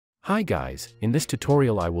Hi guys, in this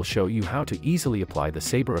tutorial I will show you how to easily apply the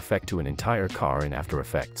Saber effect to an entire car in After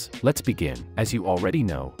Effects. Let's begin. As you already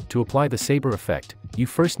know, to apply the Saber effect, you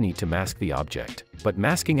first need to mask the object. But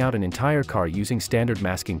masking out an entire car using standard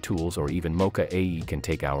masking tools or even Mocha AE can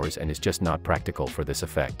take hours and is just not practical for this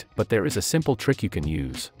effect. But there is a simple trick you can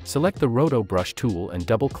use. Select the Roto Brush tool and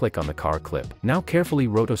double-click on the car clip. Now carefully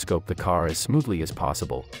rotoscope the car as smoothly as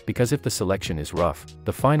possible, because if the selection is rough,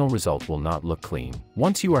 the final result will not look clean.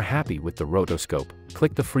 Once you are happy with the rotoscope,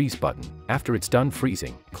 click the freeze button. After it's done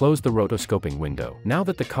freezing, close the rotoscoping window. Now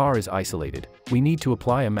that the car is isolated, we need to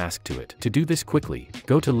apply a mask to it. To do this quickly,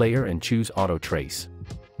 go to Layer and choose Auto Trace.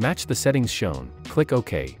 Match the settings shown, click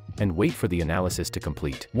OK, and wait for the analysis to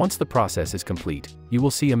complete. Once the process is complete, you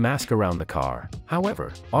will see a mask around the car.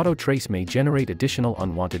 However, Auto Trace may generate additional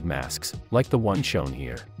unwanted masks, like the one shown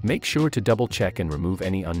here. Make sure to double check and remove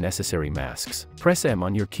any unnecessary masks. Press M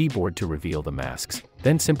on your keyboard to reveal the masks,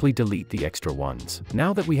 then simply delete the extra ones.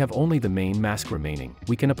 Now that we have only the main mask remaining,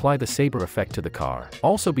 we can apply the Saber effect to the car.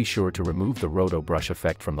 Also be sure to remove the Roto Brush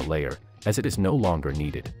effect from the layer, as it is no longer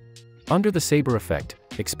needed. Under the Saber effect,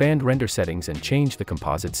 expand render settings and change the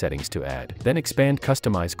composite settings to add. Then expand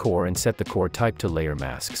customize core and set the core type to layer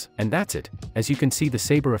masks. And that's it. As you can see, the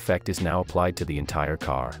Saber effect is now applied to the entire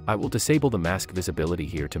car. I will disable the mask visibility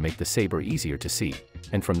here to make the Saber easier to see,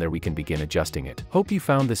 and from there we can begin adjusting it. Hope you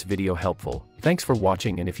found this video helpful. Thanks for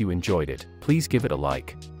watching, and if you enjoyed it, please give it a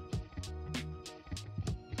like.